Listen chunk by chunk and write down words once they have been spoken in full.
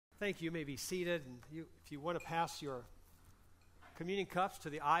Thank you. You may be seated. And if you want to pass your communion cups to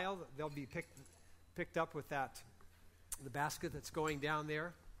the aisle, they'll be picked up with the basket that's going down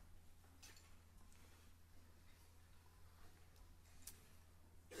there.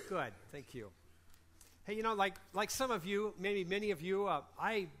 Good. Thank you. Hey, like some of you, maybe many of you,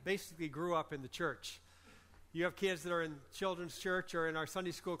 I basically grew up in the church. You have kids that are in children's church or in our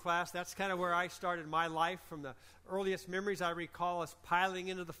Sunday school class. That's kind of where I started my life. From the earliest memories, I recall us piling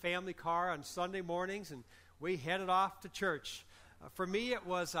into the family car on Sunday mornings, and we headed off to church. For me, it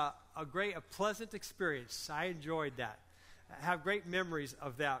was a pleasant experience. I enjoyed that. I have great memories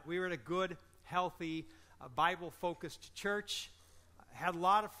of that. We were in a good, healthy, Bible-focused church. I had a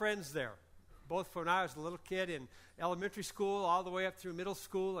lot of friends there, both from when I was a little kid in elementary school all the way up through middle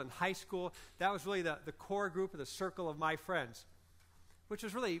school and high school. That was really the core group of the circle of my friends, which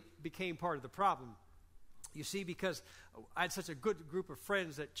became part of the problem. You see, because I had such a good group of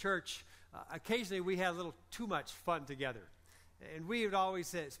friends at church, occasionally we had a little too much fun together. And we would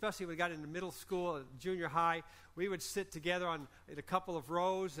always, especially when we got into middle school and junior high, we would sit together in a couple of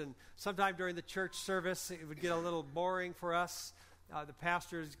rows, and sometime during the church service, it would get a little boring for us. The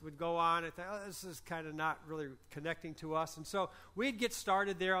pastors would go on and think, this is kind of not really connecting to us. And so we'd get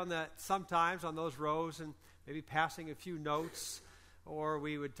started there sometimes on those rows and maybe passing a few notes, or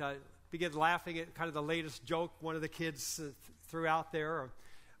we would begin laughing at kind of the latest joke one of the kids threw out there. Or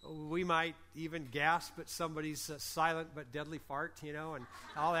we might even gasp at somebody's silent but deadly fart, and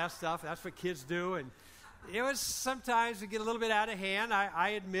all that stuff. That's what kids do. And it was sometimes we get a little bit out of hand, I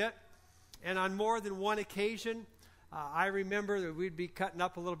admit. And on more than one occasion, I remember that we'd be cutting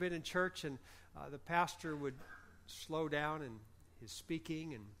up a little bit in church, and the pastor would slow down in his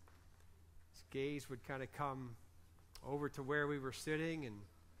speaking, and his gaze would kind of come over to where we were sitting, and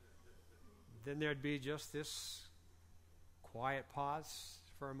then there'd be just this quiet pause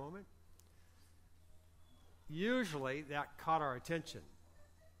for a moment. Usually that caught our attention,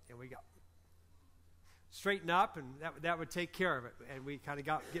 and we got straighten up, and that would take care of it, and we kind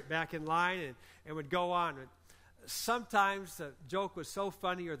of get back in line and would go on. Sometimes the joke was so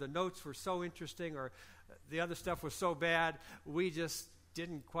funny, or the notes were so interesting, or the other stuff was so bad, we just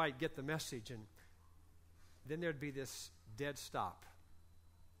didn't quite get the message. And then there'd be this dead stop.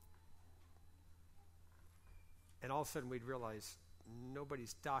 And all of a sudden we'd realize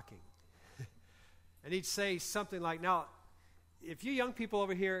nobody's talking. And he'd say something like, now, if you young people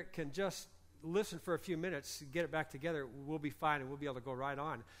over here can just listen for a few minutes, get it back together, we'll be fine and we'll be able to go right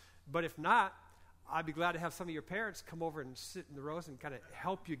on. But if not, I'd be glad to have some of your parents come over and sit in the rows and kind of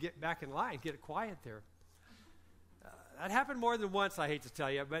help you get back in line, get it quiet there. That happened more than once, I hate to tell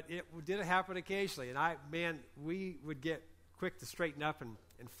you, but it did happen occasionally. And we would get quick to straighten up and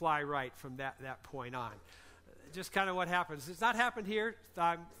fly right from that point on. Just kind of what happens. It's not happened here.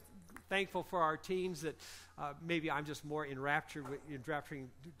 I'm thankful for our teens that maybe I'm just more enrapturing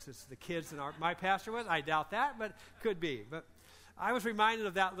to the kids than my pastor was. I doubt that, but could be. But I was reminded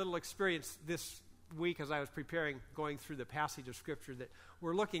of that little experience this week as I was going through the passage of Scripture that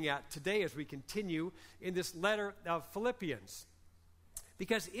we're looking at today as we continue in this letter of Philippians.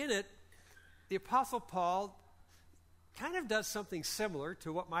 Because in it, the Apostle Paul kind of does something similar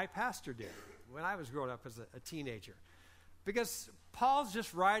to what my pastor did when I was growing up as a teenager. Because Paul's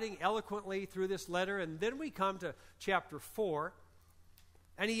just writing eloquently through this letter, and then we come to chapter 4,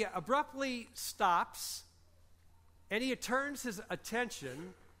 and he abruptly stops, and he turns his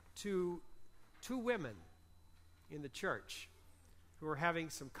attention to two women in the church who are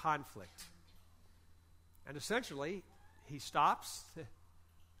having some conflict. And essentially, he stops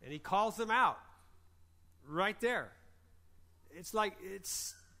and he calls them out right there. It's like,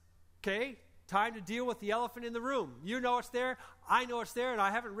 it's okay, time to deal with the elephant in the room. You know it's there, I know it's there, and I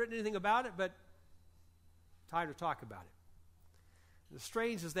haven't written anything about it, but time to talk about it. As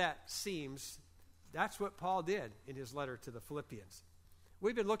strange as that seems, that's what Paul did in his letter to the Philippians.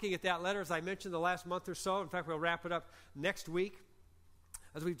 We've been looking at that letter, as I mentioned, the last month or so. In fact, we'll wrap it up next week.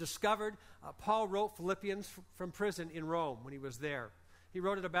 As we've discovered, Paul wrote Philippians from prison in Rome when he was there. He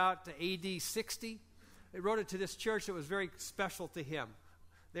wrote it about AD 60. He wrote it to this church that was very special to him.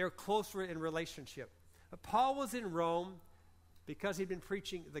 They were closer in relationship. But Paul was in Rome because he'd been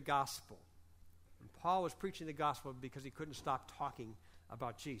preaching the gospel. And Paul was preaching the gospel because he couldn't stop talking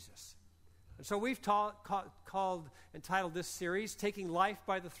about Jesus. And so we've entitled this series, Taking Life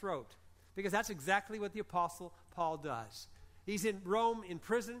by the Throat, because that's exactly what the Apostle Paul does. He's in Rome in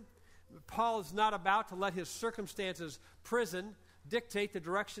prison. Paul is not about to let his circumstances, prison, dictate the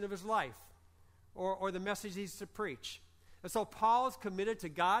direction of his life or the message he's to preach. And so Paul is committed to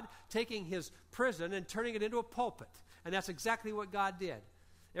God taking his prison and turning it into a pulpit. And that's exactly what God did.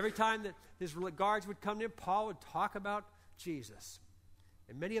 Every time that his guards would come to him, Paul would talk about Jesus.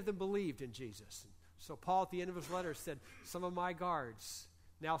 And many of them believed in Jesus. And so Paul, at the end of his letter, said, some of my guards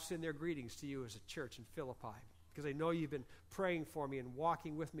now send their greetings to you as a church in Philippi, because they know you've been praying for me and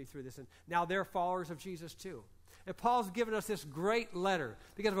walking with me through this. And now they're followers of Jesus too. And Paul's given us this great letter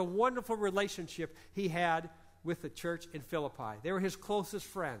because of a wonderful relationship he had with the church in Philippi. They were his closest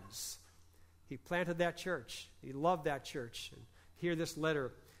friends. He planted that church. He loved that church. And here this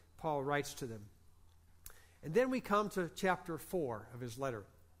letter Paul writes to them. And then we come to chapter 4 of his letter.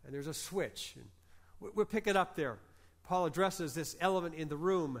 And there's a switch. And we'll pick it up there. Paul addresses this element in the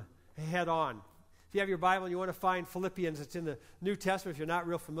room head on. If you have your Bible and you want to find Philippians, it's in the New Testament. If you're not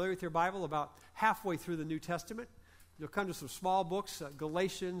real familiar with your Bible, about halfway through the New Testament, you'll come to some small books,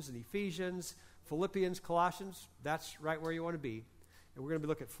 Galatians and Ephesians, Philippians, Colossians. That's right where you want to be. And we're going to be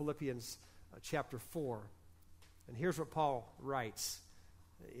looking at Philippians chapter 4. And here's what Paul writes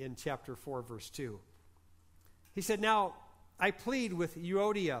in chapter 4, verse 2. He said, now I plead with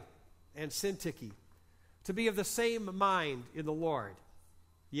Euodia and Syntyche to be of the same mind in the Lord.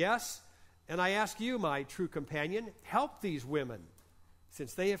 Yes, and I ask you, my true companion, help these women,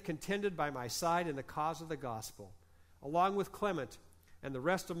 since they have contended by my side in the cause of the gospel, along with Clement and the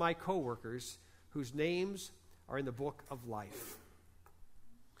rest of my co-workers, whose names are in the book of life.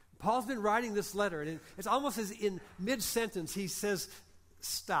 Paul's been writing this letter, and it's almost as in mid-sentence he says,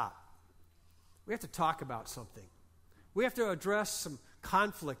 stop. We have to talk about something. We have to address some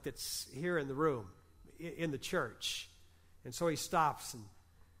conflict that's here in the room, in the church. And so he stops and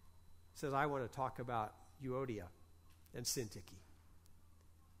says, I want to talk about Euodia and Syntyche.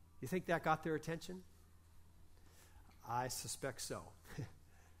 You think that got their attention? I suspect so.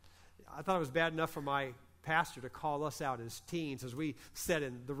 I thought it was bad enough for my pastor to call us out as teens as we sat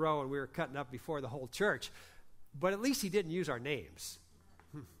in the row and we were cutting up before the whole church. But at least he didn't use our names.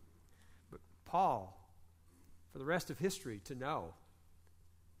 But Paul, for the rest of history to know,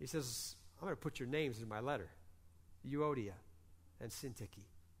 he says, I'm going to put your names in my letter, Euodia and Syntyche.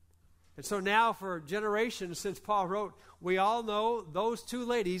 And so now for generations since Paul wrote, we all know those two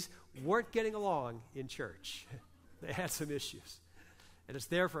ladies weren't getting along in church. They had some issues. And it's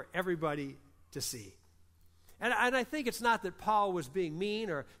there for everybody to see. And I think it's not that Paul was being mean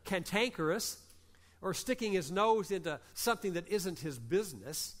or cantankerous or sticking his nose into something that isn't his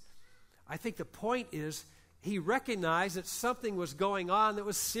business. I think the point is he recognized that something was going on that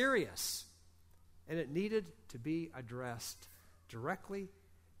was serious. And it needed to be addressed directly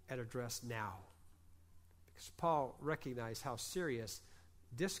and addressed now. Because Paul recognized how serious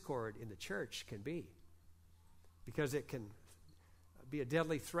discord in the church can be. Because it can be a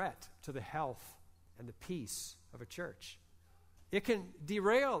deadly threat to the health and the peace of a church. It can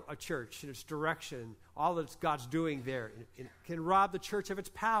derail a church in its direction, all that God's doing there. It can rob the church of its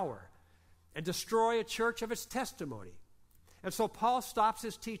power and destroy a church of its testimony. And so Paul stops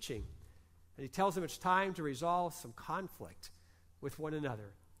his teaching and he tells them it's time to resolve some conflict with one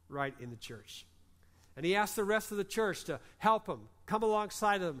another right in the church. And he asks the rest of the church to help him, come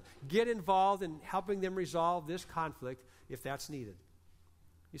alongside of them, get involved in helping them resolve this conflict if that's needed.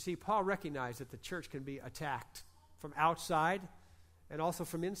 You see, Paul recognized that the church can be attacked from outside and also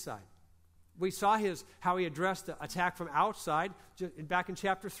from inside. We saw how he addressed the attack from outside back in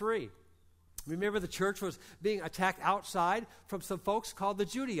chapter 3. Remember, the church was being attacked outside from some folks called the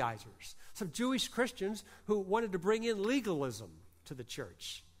Judaizers, some Jewish Christians who wanted to bring in legalism to the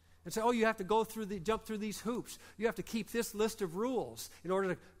church. And say, you have to jump through these hoops. You have to keep this list of rules in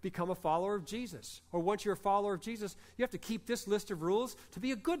order to become a follower of Jesus. Or once you're a follower of Jesus, you have to keep this list of rules to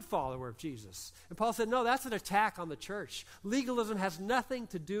be a good follower of Jesus. And Paul said, no, that's an attack on the church. Legalism has nothing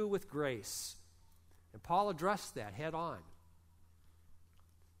to do with grace. And Paul addressed that head on.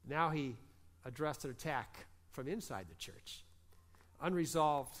 Now he addressed an attack from inside the church.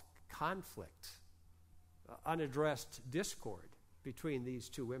 Unresolved conflict, unaddressed discord between these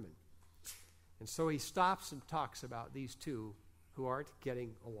two women. And so he stops and talks about these two who aren't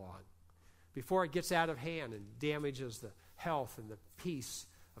getting along before it gets out of hand and damages the health and the peace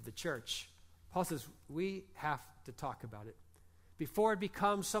of the church. Paul says we have to talk about it before it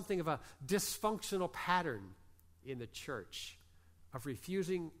becomes something of a dysfunctional pattern in the church of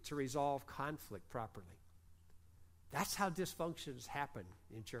refusing to resolve conflict properly. That's how dysfunctions happen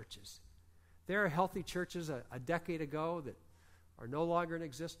in churches. There are healthy churches a decade ago that are no longer in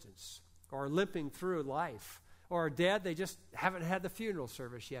existence, or are limping through life, or are dead. They just haven't had the funeral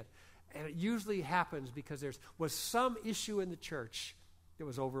service yet. And it usually happens because there was some issue in the church that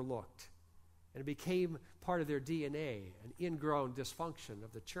was overlooked. And it became part of their DNA, an ingrown dysfunction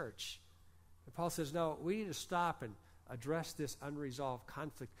of the church. And Paul says, no, we need to stop and address this unresolved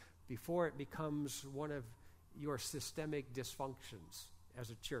conflict before it becomes one of your systemic dysfunctions as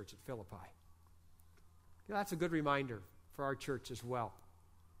a church at Philippi. That's a good reminder for our church as well.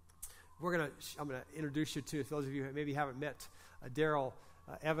 I'm going to introduce you to those of you who maybe haven't met Daryl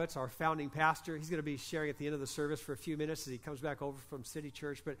Evans, our founding pastor. He's going to be sharing at the end of the service for a few minutes as he comes back over from City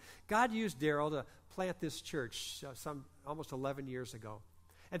Church. But God used Daryl to plant this church almost 11 years ago.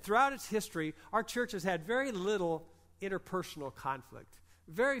 And throughout its history, our church has had very little interpersonal conflict.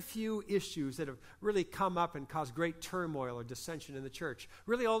 Very few issues that have really come up and caused great turmoil or dissension in the church.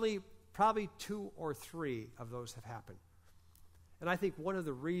 Really only probably 2 or 3 of those have happened. And I think one of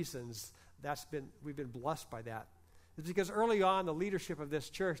the reasons we've been blessed by that is because early on the leadership of this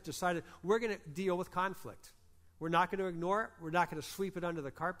church decided we're going to deal with conflict. We're not going to ignore it. We're not going to sweep it under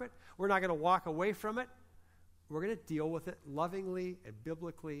the carpet. We're not going to walk away from it. We're going to deal with it lovingly and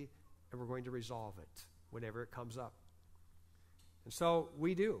biblically, and we're going to resolve it whenever it comes up. And so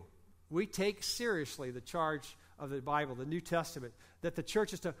we do. We take seriously the charge of the Bible, the New Testament, that the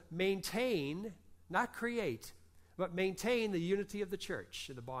church is to maintain, not create, but maintain the unity of the church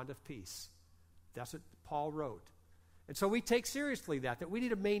in the bond of peace. That's what Paul wrote. And so we take seriously that we need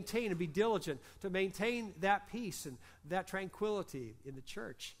to maintain and be diligent to maintain that peace and that tranquility in the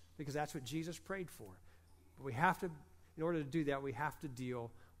church, because that's what Jesus prayed for. But we have to, in order to do that, we have to deal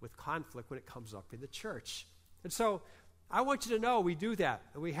with conflict when it comes up in the church. And so I want you to know we do that,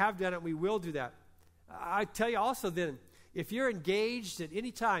 and we have done it, and we will do that. I tell you also then, if you're engaged at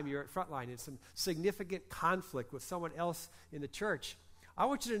any time you're at Frontline in some significant conflict with someone else in the church, I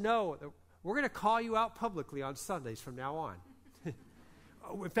want you to know that we're going to call you out publicly on Sundays from now on.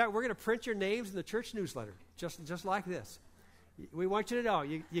 In fact, we're going to print your names in the church newsletter, just like this. We want you to know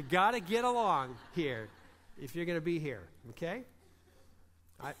you got to get along here if you're going to be here, okay?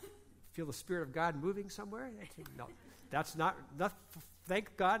 I feel the Spirit of God moving somewhere? No, that's not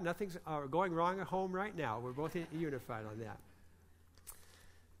thank God, nothing's going wrong at home right now. We're both unified on that.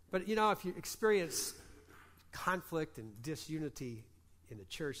 But, if you experience conflict and disunity in the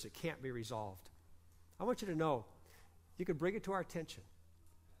church that can't be resolved, I want you to know you can bring it to our attention.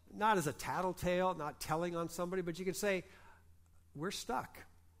 Not as a tattletale, not telling on somebody, but you can say, we're stuck.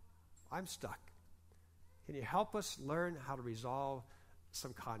 I'm stuck. Can you help us learn how to resolve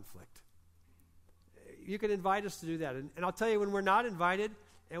some conflict? You can invite us to do that. And I'll tell you, when we're not invited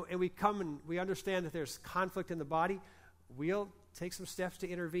and we come and we understand that there's conflict in the body, we'll take some steps to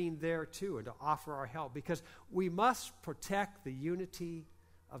intervene there too and to offer our help, because we must protect the unity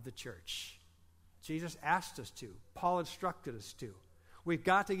of the church. Jesus asked us to. Paul instructed us to. We've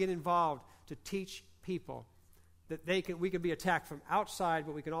got to get involved to teach people that we can be attacked from outside,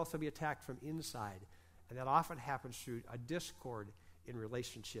 but we can also be attacked from inside. And that often happens through a discord in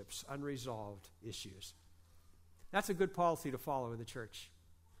relationships, unresolved issues. That's a good policy to follow in the church.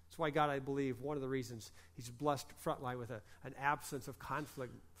 That's why God, I believe, one of the reasons he's blessed Frontline with an absence of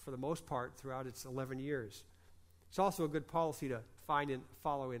conflict for the most part throughout its 11 years. It's also a good policy to find and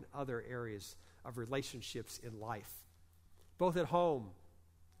follow in other areas of relationships in life, both at home,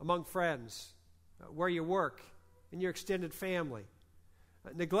 among friends, where you work, in your extended family.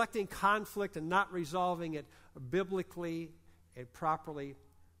 Neglecting conflict and not resolving it biblically and properly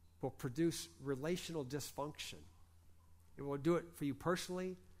will produce relational dysfunction. It will do it for you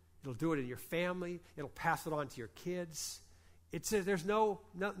personally. It'll do it in your family. It'll pass it on to your kids. There's no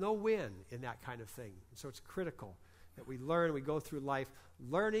win in that kind of thing. And so it's critical that we go through life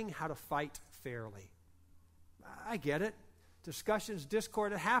learning how to fight fairly. I get it. Discussions,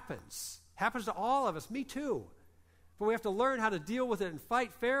 discord, it happens. Happens to all of us, me too. But we have to learn how to deal with it and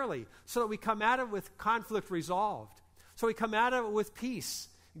fight fairly so that we come at it with conflict resolved. So we come at it with peace,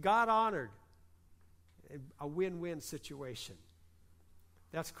 God honored, a win-win situation.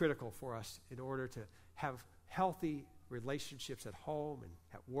 That's critical for us in order to have healthy relationships at home and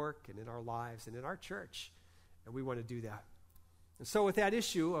at work and in our lives and in our church. And we want to do that. And so with that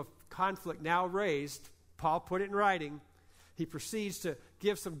issue of conflict now raised, Paul put it in writing. He proceeds to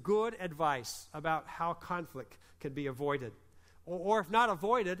give some good advice about how conflict can be avoided. Or if not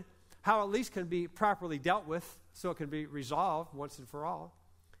avoided, how at least can be properly dealt with so it can be resolved once and for all.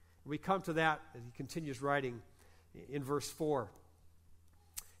 We come to that as he continues writing in verse 4.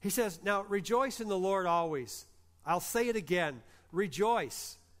 He says, "Now rejoice in the Lord always. I'll say it again,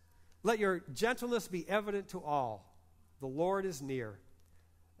 rejoice. Let your gentleness be evident to all. The Lord is near.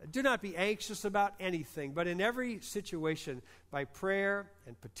 Do not be anxious about anything, but in every situation, by prayer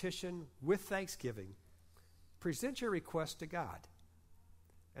and petition with thanksgiving, present your request to God.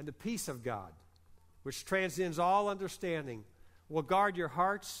 And the peace of God, which transcends all understanding, will guard your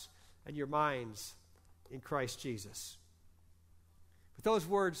hearts and your minds in Christ Jesus." With those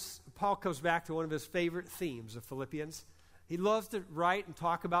words, Paul comes back to one of his favorite themes of Philippians. He loves to write and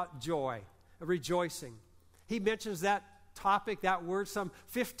talk about joy, rejoicing. He mentions that topic, that word, some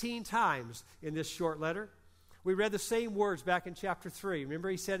 15 times in this short letter. We read the same words back in chapter 3. Remember,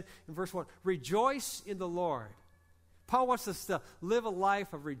 he said in verse 1, rejoice in the Lord. Paul wants us to live a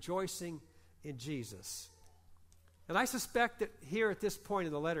life of rejoicing in Jesus. And I suspect that here at this point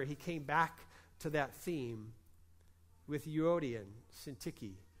in the letter, he came back to that theme with Euodia and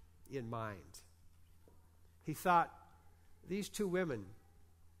Syntyche in mind. He thought these two women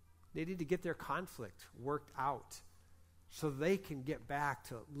needed to get their conflict worked out so they can get back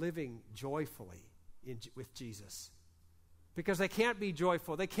to living joyfully with Jesus. Because they can't be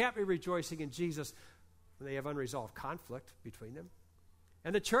joyful, they can't be rejoicing in Jesus when they have unresolved conflict between them.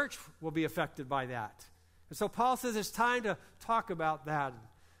 And the church will be affected by that. And so Paul says it's time to talk about that.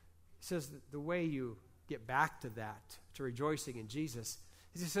 He says the way you get back to that, to rejoicing in Jesus,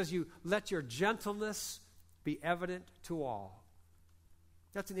 is he says you let your gentleness be evident to all.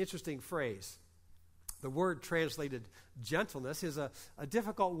 That's an interesting phrase. The word translated gentleness is a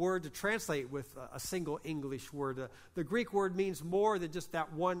difficult word to translate with a single English word. The Greek word means more than just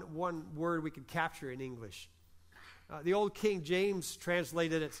that one word we could capture in English. The old King James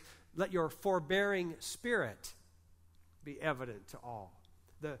translated it, let your forbearing spirit be evident to all.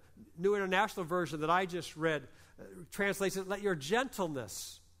 The New International Version that I just read translates it, let your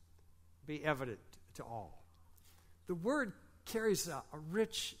gentleness be evident to all. The word carries a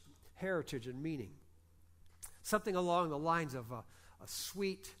rich heritage and meaning. Something along the lines of a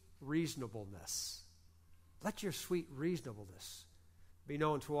sweet reasonableness. Let your sweet reasonableness be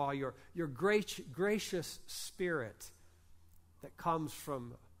known to all. Your gracious spirit that comes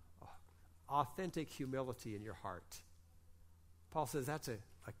from authentic humility in your heart. Paul says that's a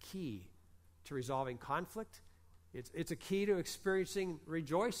key to resolving conflict. It's a key to experiencing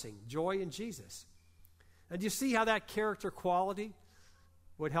rejoicing, joy in Jesus. And do you see how that character quality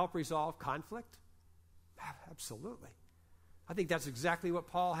would help resolve conflict? Absolutely. I think that's exactly what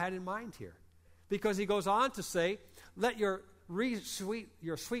Paul had in mind here. Because he goes on to say, let your sweet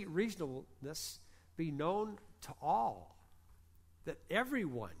reasonableness be known to all. That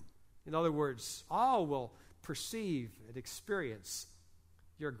everyone, in other words, all will perceive and experience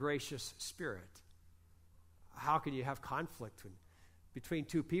your gracious spirit. How can you have conflict between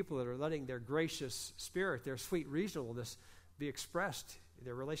two people that are letting their gracious spirit, their sweet reasonableness, be expressed in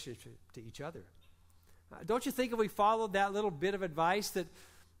their relationship to each other? Don't you think if we followed that little bit of advice that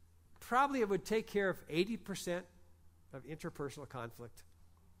probably it would take care of 80% of interpersonal conflict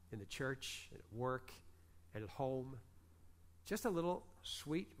in the church, at work, and at home? Just a little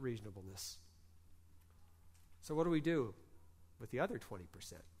sweet reasonableness. So what do we do with the other 20%?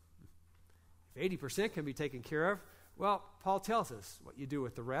 If 80% can be taken care of, well, Paul tells us what you do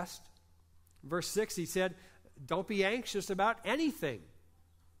with the rest. In verse 6, he said, don't be anxious about anything,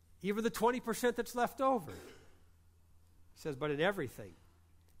 even the 20% that's left over. He says, but in everything,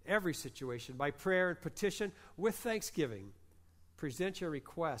 every situation, by prayer and petition, with thanksgiving, present your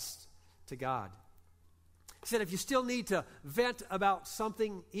requests to God. He said, if you still need to vent about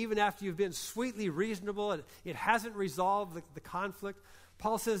something, even after you've been sweetly reasonable and it hasn't resolved the conflict,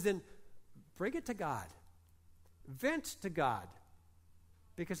 Paul says, then bring it to God. Vent to God,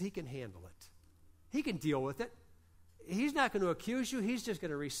 because he can handle it. He can deal with it. He's not going to accuse you. He's just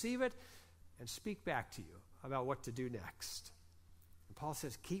going to receive it and speak back to you about what to do next. And Paul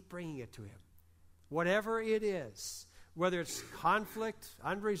says, keep bringing it to him. Whatever it is, whether it's conflict,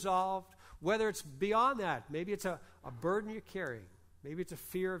 unresolved, whether it's beyond that, maybe it's a burden you're carrying. Maybe it's a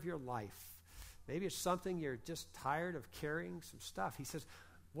fear of your life. Maybe it's something you're just tired of carrying, some stuff. He says,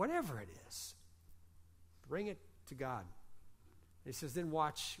 whatever it is, bring it to God. And he says, then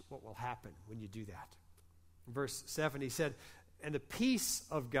watch what will happen when you do that. In verse 7, he said, and the peace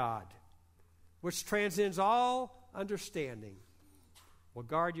of God, which transcends all understanding, will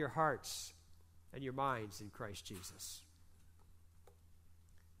guard your hearts and your minds in Christ Jesus.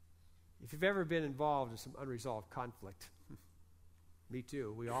 If you've ever been involved in some unresolved conflict, me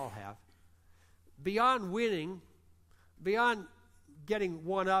too, we all have, beyond winning, beyond getting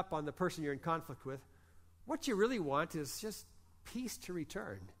one up on the person you're in conflict with, what you really want is just peace to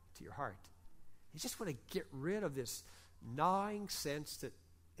return to your heart. You just want to get rid of this gnawing sense that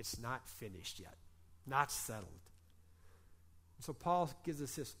it's not finished yet, not settled. So Paul gives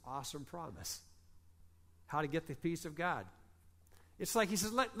us this awesome promise, how to get the peace of God. It's like he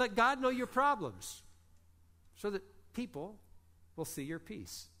says, let God know your problems so that people will see your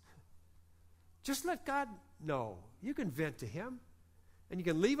peace. Just let God know. You can vent to him, and you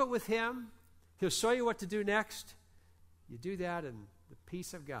can leave it with him. He'll show you what to do next. You do that, and the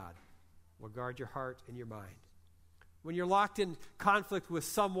peace of God will guard your heart and your mind. When you're locked in conflict with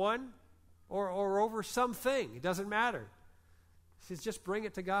someone or over something, it doesn't matter. He says, just bring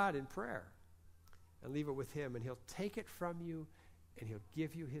it to God in prayer and leave it with him, and he'll take it from you, and he'll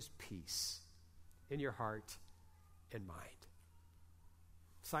give you his peace in your heart and mind.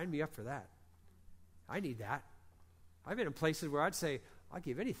 Sign me up for that. I need that. I've been in places where I'd say, I'll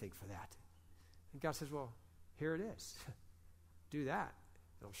give anything for that. And God says, well, here it is. Do that.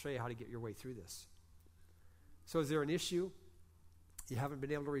 And I'll show you how to get your way through this. So is there an issue you haven't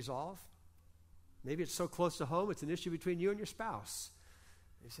been able to resolve? Maybe it's so close to home, it's an issue between you and your spouse.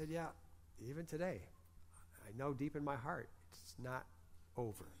 He said, yeah, even today, I know deep in my heart, it's not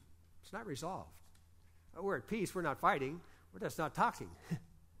over. It's not resolved. We're at peace. We're not fighting. We're just not talking.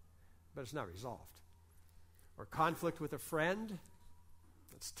 But it's not resolved. Or conflict with a friend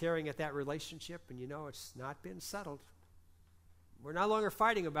that's tearing at that relationship, and you know it's not been settled. We're no longer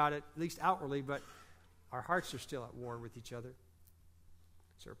fighting about it, at least outwardly, but our hearts are still at war with each other.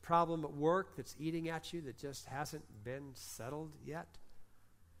 Is there a problem at work that's eating at you that just hasn't been settled yet?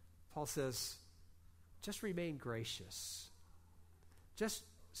 Paul says, just remain gracious. Just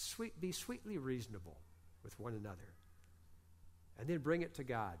be sweetly reasonable with one another. And then bring it to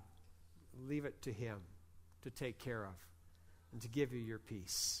God. Leave it to him to take care of and to give you your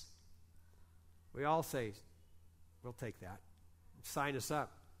peace. We all say, we'll take that. Sign us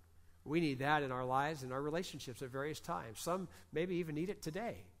up. We need that in our lives and our relationships at various times. Some maybe even need it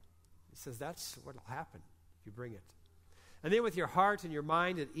today. He says that's what will happen if you bring it. And then with your heart and your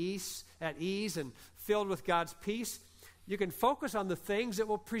mind at ease and filled with God's peace, you can focus on the things that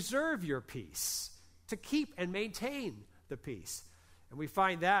will preserve your peace, to keep and maintain the peace. And we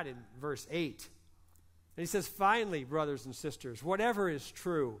find that in verse 8. And he says, finally, brothers and sisters, whatever is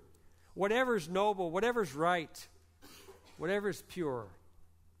true, whatever is noble, whatever is right, whatever is pure,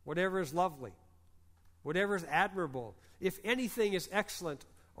 whatever is lovely, whatever is admirable, if anything is excellent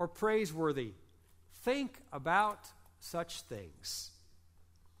or praiseworthy, think about such things.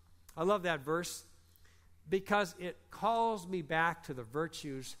 I love that verse because it calls me back to the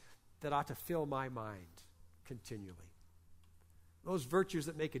virtues that ought to fill my mind continually. Those virtues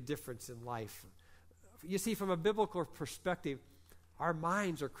that make a difference in life. You see, from a biblical perspective, our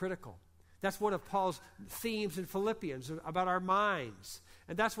minds are critical. That's one of Paul's themes in Philippians, about our minds.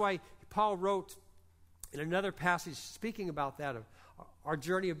 And that's why Paul wrote in another passage speaking about that, of our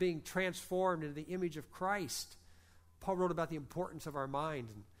journey of being transformed into the image of Christ. Paul wrote about the importance of our mind.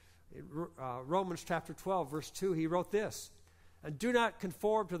 In Romans chapter 12, verse 2, he wrote this, and do not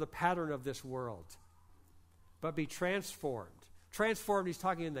conform to the pattern of this world, but be transformed. Transformed, he's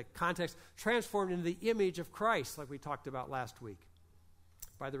talking in the context, transformed into the image of Christ, like we talked about last week,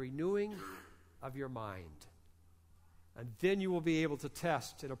 by the renewing of your mind. And then you will be able to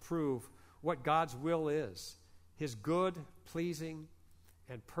test and approve what God's will is, his good, pleasing,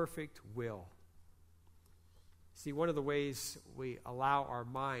 and perfect will. See, one of the ways we allow our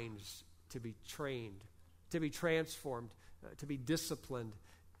minds to be trained, to be transformed, to be disciplined,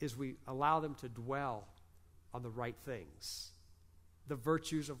 is we allow them to dwell on the right things, the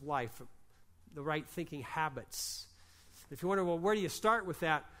virtues of life, the right thinking habits. If you wonder, well, where do you start with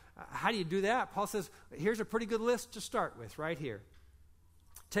that? How do you do that? Paul says, here's a pretty good list to start with right here.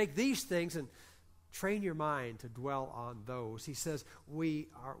 Take these things and train your mind to dwell on those. He says, we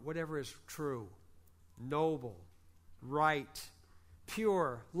are whatever is true, noble, right,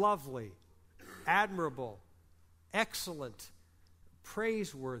 pure, lovely, admirable, excellent,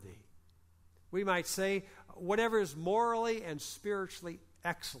 praiseworthy. We might say, whatever is morally and spiritually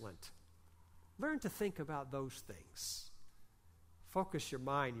excellent. Learn to think about those things. Focus your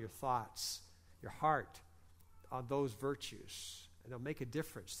mind, your thoughts, your heart on those virtues, and they'll make a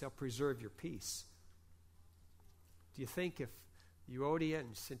difference. They'll preserve your peace. Do you think if Euodia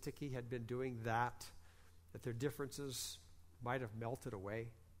and Syntyche had been doing that their differences might have melted away?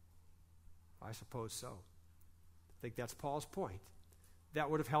 I suppose so. I think that's Paul's point. That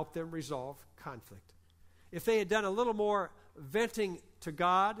would have helped them resolve conflict. If they had done a little more venting to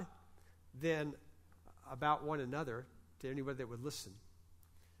God than about one another, to anybody that would listen,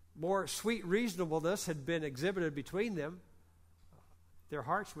 more sweet reasonableness had been exhibited between them, their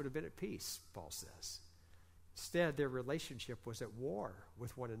hearts would have been at peace, Paul says. Instead, their relationship was at war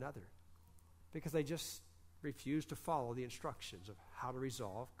with one another because they just refused to follow the instructions of how to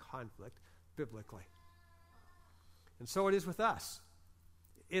resolve conflict biblically. And so it is with us.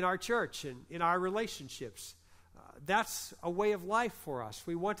 In our church and in our relationships, that's a way of life for us.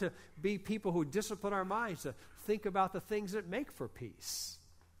 We want to be people who discipline our minds to think about the things that make for peace.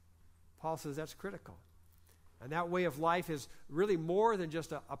 Paul says that's critical. And that way of life is really more than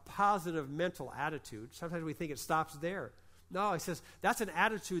just a positive mental attitude. Sometimes we think it stops there. No, he says that's an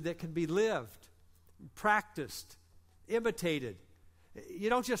attitude that can be lived, practiced, imitated. You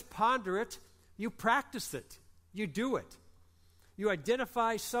don't just ponder it, you practice it. You do it. You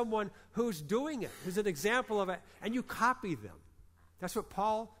identify someone who's doing it, who's an example of it, and you copy them. That's what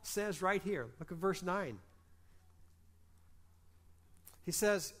Paul says right here. Look at verse 9. He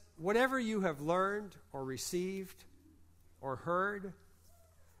says, whatever you have learned or received or heard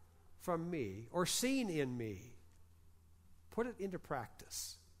from me or seen in me, put it into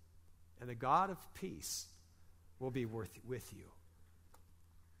practice, and the God of peace will be with you.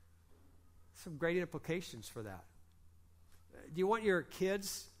 Some great implications for that. Do you want your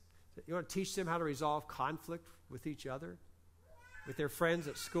kids, you want to teach them how to resolve conflict with each other, with their friends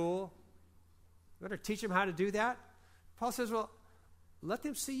at school? You want to teach them how to do that? Paul says, well, let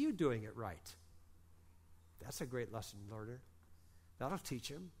them see you doing it right. That's a great lesson learner. That'll teach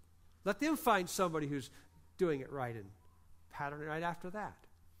them. Let them find somebody who's doing it right and pattern it right after that.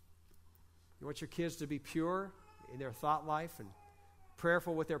 You want your kids to be pure in their thought life and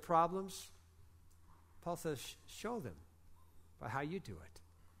prayerful with their problems? Paul says, show them by how you do it.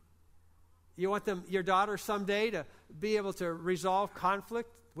 You want your daughter someday to be able to resolve conflict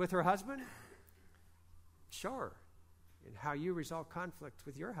with her husband? Show her in how you resolve conflict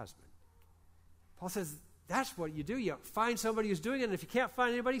with your husband. Paul says, that's what you do. You find somebody who's doing it, and if you can't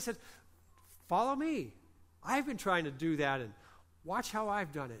find anybody, he says, follow me. I've been trying to do that, and watch how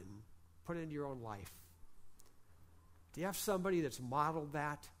I've done it, and put it into your own life. Do you have somebody that's modeled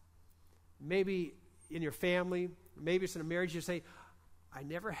that? Maybe in your family, maybe it's in a marriage, you say, I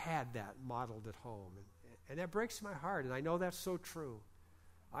never had that modeled at home. And that breaks my heart, and I know that's so true.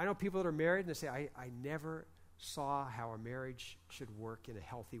 I know people that are married, and they say, I never saw how a marriage should work in a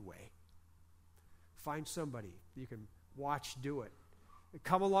healthy way. Find somebody you can watch do it.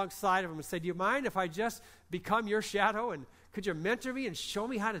 Come alongside of them and say, do you mind if I just become your shadow, and could you mentor me and show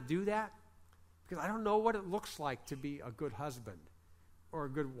me how to do that? Because I don't know what it looks like to be a good husband or a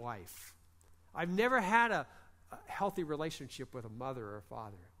good wife. I've never had a healthy relationship with a mother or a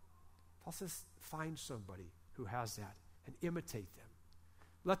father. Paul says, find somebody who has that and imitate them.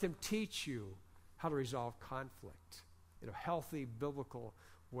 Let them teach you how to resolve conflict in a healthy, biblical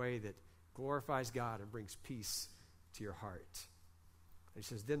way that glorifies God and brings peace to your heart. And he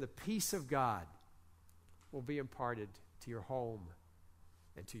says, then the peace of God will be imparted to your home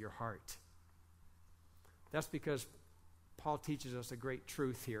and to your heart. That's because Paul teaches us a great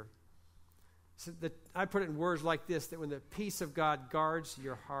truth here. So I put it in words like this, that when the peace of God guards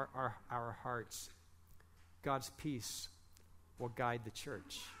your heart, our hearts, God's peace will guide the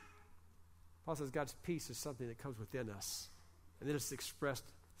church. Paul says God's peace is something that comes within us, and then it's expressed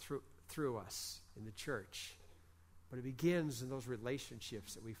through us in the church. But it begins in those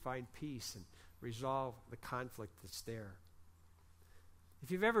relationships that we find peace and resolve the conflict that's there.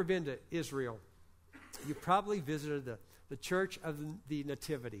 If you've ever been to Israel, you probably visited the Church of the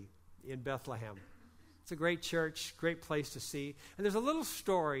Nativity in Bethlehem. It's a great church, great place to see. And there's a little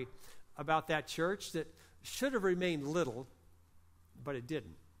story about that church that should have remained little, but it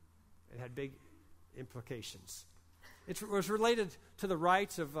didn't. It had big implications. It was related to the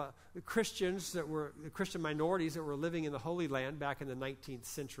rights of the Christians the Christian minorities that were living in the Holy Land back in the 19th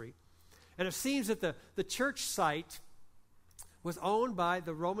century. And it seems that the church site was owned by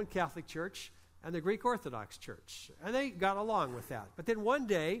the Roman Catholic Church and the Greek Orthodox Church. And they got along with that. But then one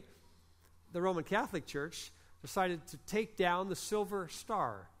day, the Roman Catholic Church decided to take down the silver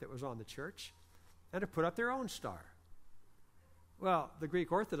star that was on the church and to put up their own star. Well, the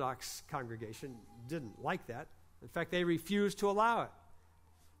Greek Orthodox congregation didn't like that. In fact, they refused to allow it.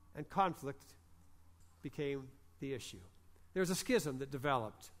 And conflict became the issue. There was a schism that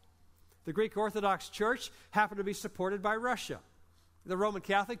developed. The Greek Orthodox Church happened to be supported by Russia. The Roman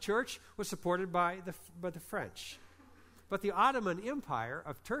Catholic Church was supported by the French. But the Ottoman Empire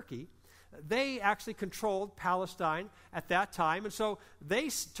of Turkey, they actually controlled Palestine at that time. And so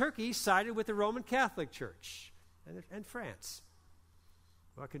Turkey sided with the Roman Catholic Church and France.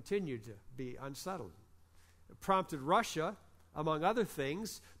 Well, it continued to be unsettled. It prompted Russia, among other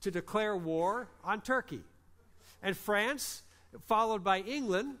things, to declare war on Turkey. And France, followed by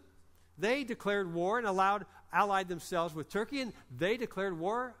England, they declared war and allied themselves with Turkey, and they declared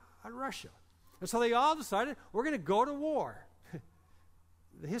war on Russia. And so they all decided, we're going to go to war.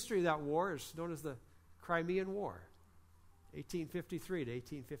 The history of that war is known as the Crimean War, 1853 to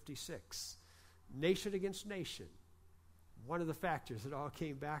 1856. Nation against nation. One of the factors it all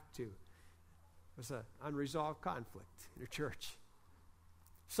came back to was an unresolved conflict in the church.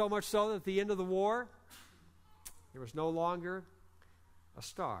 So much so that at the end of the war, There was no longer a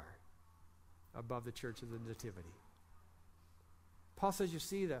star above the Church of the Nativity. Paul says, you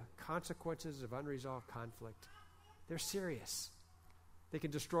see the consequences of unresolved conflict. They're serious. They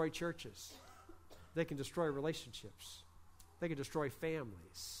can destroy churches. They can destroy relationships. They can destroy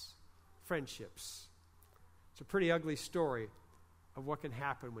families, friendships. It's a pretty ugly story of what can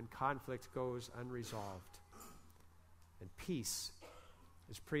happen when conflict goes unresolved. And peace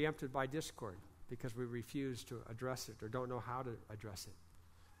is preempted by discord because we refuse to address it or don't know how to address it.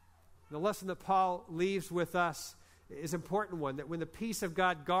 The lesson that Paul leaves with us is an important one, that when the peace of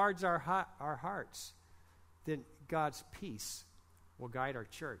God guards our hearts, then God's peace will guide our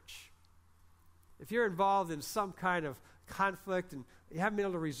church. If you're involved in some kind of conflict and you haven't been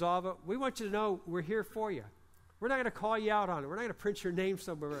able to resolve it, we want you to know we're here for you. We're not going to call you out on it. We're not going to print your name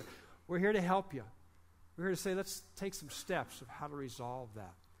somewhere. We're here to help you. We're here to say, let's take some steps of how to resolve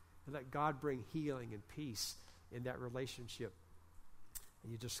that and let God bring healing and peace in that relationship.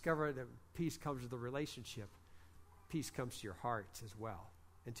 And you discover that peace comes to the relationship. Peace comes to your heart as well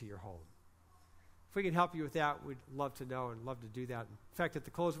and to your home. If we can help you with that, we'd love to know and love to do that. In fact, at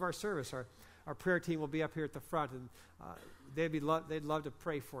the close of our service, our prayer team will be up here at the front, and they'd love to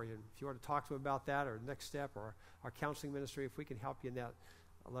pray for you. And if you want to talk to them about that or next step or our counseling ministry, if we can help you in that,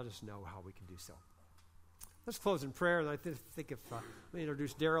 let us know how we can do so. Let's close in prayer, and I think if let me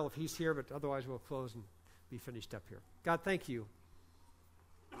introduce Daryl if he's here, but otherwise we'll close and be finished up here. God, thank you.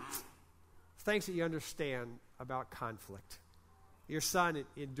 Thanks that you understand about conflict. Your son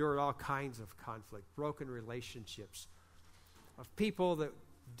endured all kinds of conflict, broken relationships, of people that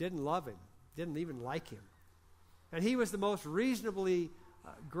didn't love him, didn't even like him. And he was the most reasonably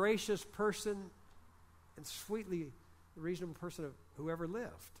gracious person and sweetly reasonable person who ever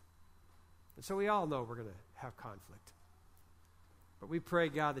lived. And so we all know we're going to have conflict. But we pray,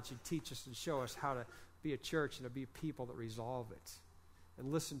 God, that you teach us and show us how to be a church and to be people that resolve it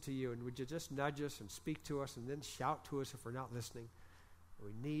and listen to you. And would you just nudge us and speak to us and then shout to us if we're not listening?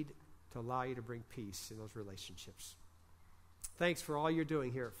 We need to allow you to bring peace in those relationships. Thanks for all you're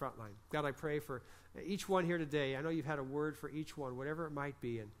doing here at Frontline. God, I pray for each one here today. I know you've had a word for each one, whatever it might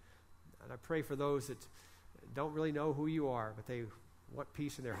be. And I pray for those that don't really know who you are, but they want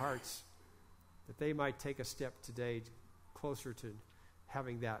peace in their hearts, that they might take a step today closer to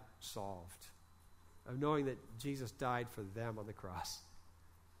having that solved, of knowing that Jesus died for them on the cross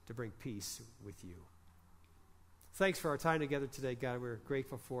to bring peace with you. Thanks for our time together today, God. We're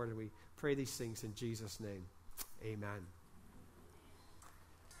grateful for it, and we pray these things in Jesus' name. Amen.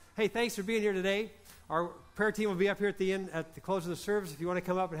 Hey, thanks for being here today. Our prayer team will be up here at the end, at the close of the service. If you want to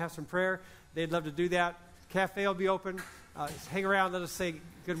come up and have some prayer, they'd love to do that. Cafe will be open. Hang around. Let us say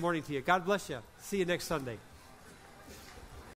good morning to you. God bless you. See you next Sunday.